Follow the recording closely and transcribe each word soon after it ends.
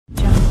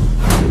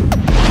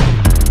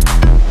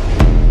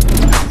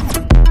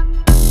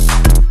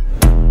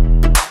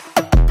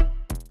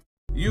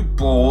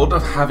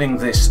thought of having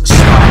this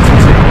starter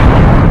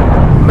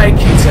team, make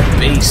it a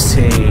beast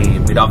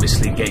team, with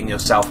obviously getting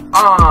yourself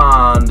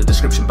on the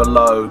description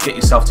below, get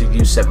yourself to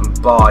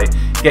U7 buy,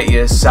 get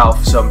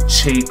yourself some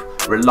cheap,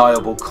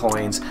 reliable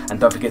coins,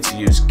 and don't forget to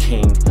use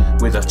King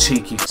with a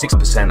cheeky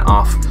 6%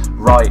 off.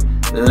 Right,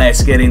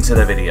 let's get into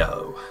the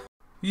video.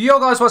 Yo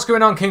guys, what's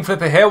going on? King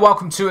Flipper here.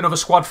 Welcome to another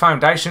Squad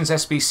Foundations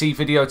SBC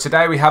video.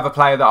 Today we have a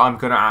player that I'm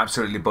going to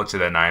absolutely butcher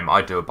their name.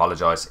 I do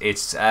apologise.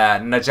 It's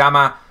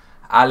Nadjma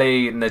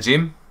Ali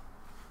Nadjim.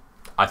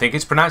 I think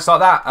it's pronounced like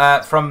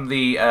that. From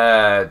the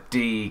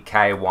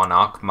DK1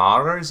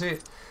 Arkema, is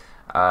it?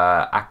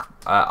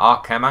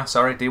 Arkema,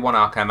 sorry.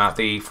 D1 Arkema,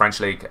 the French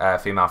league,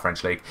 female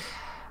French league.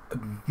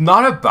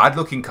 Not a bad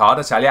looking card,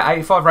 I tell you.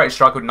 85 rated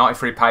strike with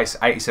 93 pace,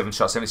 87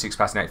 shot, 76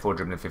 passing, 84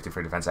 dribbling,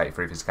 53 defense,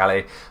 83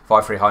 physicality,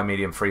 5-3 high,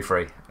 medium,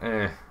 3-3.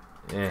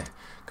 Can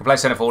play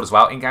centre forward as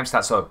well. In-game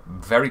stats are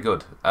very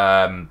good.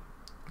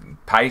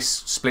 Pace,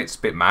 splits,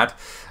 bit mad.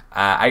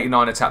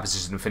 89 attack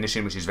position and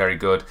finishing, which is very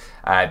good.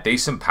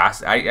 Decent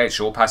pass. 88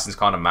 short passing is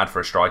kind of mad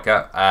for a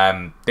striker.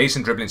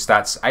 Decent dribbling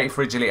stats.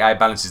 83 agility.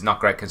 Balance is not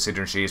great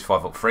considering she is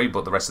 5'3",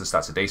 but the rest of the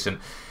stats are decent.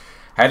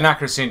 Heading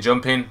accuracy and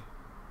jumping.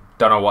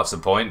 Don't know what's the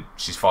point.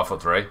 She's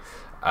 5'3".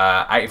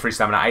 83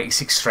 stamina,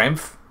 86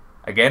 strength.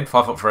 Again,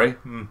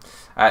 5'3".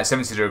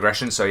 72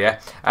 aggression. So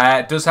yeah,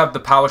 does have the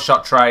power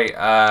shot trait,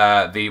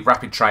 the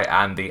rapid trait,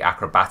 and the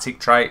acrobatic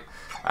trait.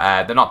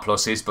 They're not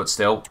pluses, but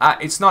still,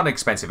 it's not an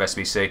expensive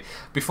SBC.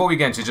 Before we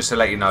get into, just to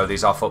let you know,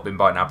 these are been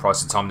buying our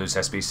price of Tom News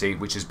SBC,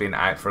 which has been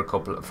out for a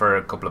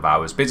couple of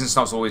hours. Business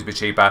snobs will always be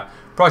cheaper.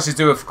 Prices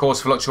do, of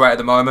course, fluctuate at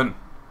the moment.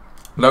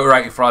 Lower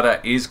rated Friday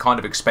is kind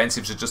of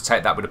expensive, so just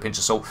take that with a pinch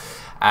of salt,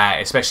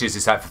 especially as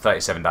it's out for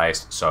 37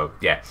 days. So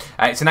yeah,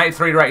 it's an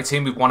 83 rated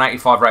team with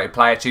 185 rated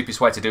player. Cheapest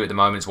way to do it at the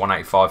moment is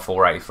 185,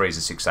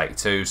 483s, and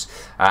 682s.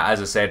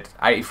 As I said,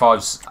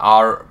 85s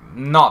are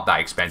not that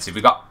expensive.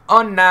 We've got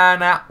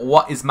Onana,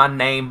 what is my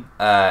name?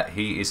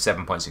 He is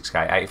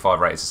 7.6k. 85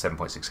 rated is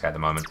 7.6k at the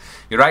moment.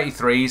 Your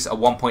 83s are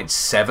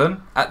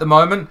 1.7 at the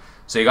moment.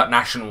 So you got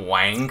Nash and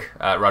Wang,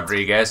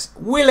 Rodriguez,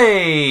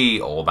 Willie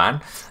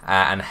Orban,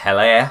 and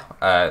Hilaire.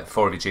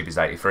 4 of your cheapest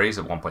 83s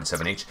at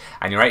 1.7 each.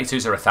 And your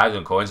 82s are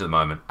 1,000 coins at the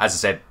moment. As I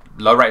said,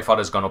 low rate fodder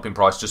has gone up in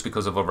price just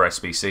because of other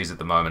SBCs at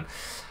the moment.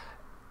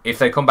 If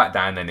they come back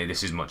down, then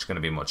this is going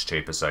to be much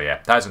cheaper. So yeah,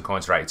 1,000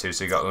 coins for 82.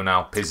 So you got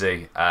Unal,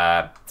 Pizzi,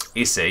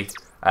 Issy,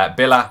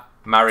 Billa,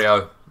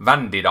 Mario,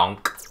 Van de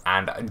Donk,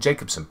 and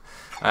Jacobson.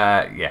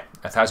 Yeah,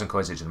 1,000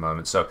 coins each at the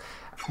moment. So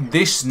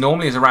this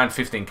normally is around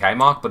 15k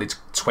mark, but it's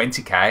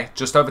 20k,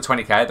 just over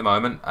 20k at the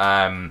moment,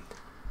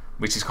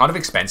 which is kind of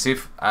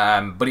expensive.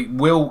 But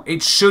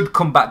it should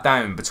come back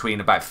down between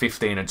about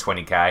 15 and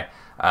 20k.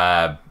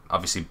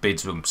 Obviously,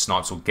 bids and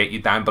snipes will get you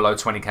down below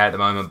 20k at the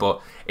moment,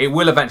 but it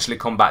will eventually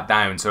come back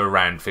down to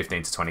around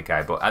 15 to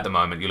 20k. But at the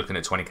moment, you're looking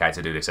at 20k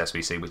to do this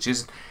SBC, which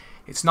is,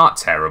 it's not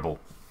terrible.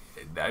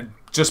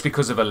 Just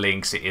because of the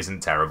links, it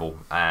isn't terrible.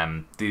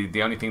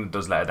 The only thing that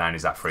does let her down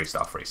is that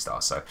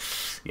 3-star. So,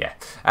 yeah.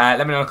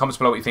 Let me know in the comments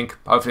below what you think.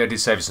 Hopefully I did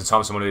save you some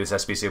time. Someone who does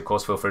SBC, of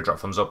course, feel free to drop a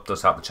thumbs up. It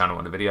does help the channel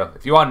on the video.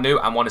 If you are new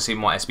and want to see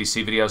more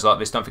SBC videos like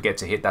this, don't forget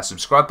to hit that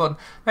subscribe button.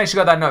 Make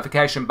sure you got that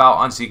notification bell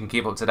on so you can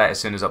keep up to date as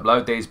soon as I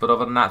upload these. But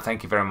other than that,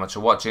 thank you very much for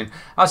watching.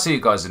 I'll see you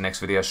guys in the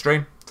next video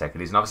stream. Take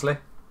it easy, and obviously,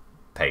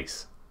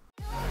 peace.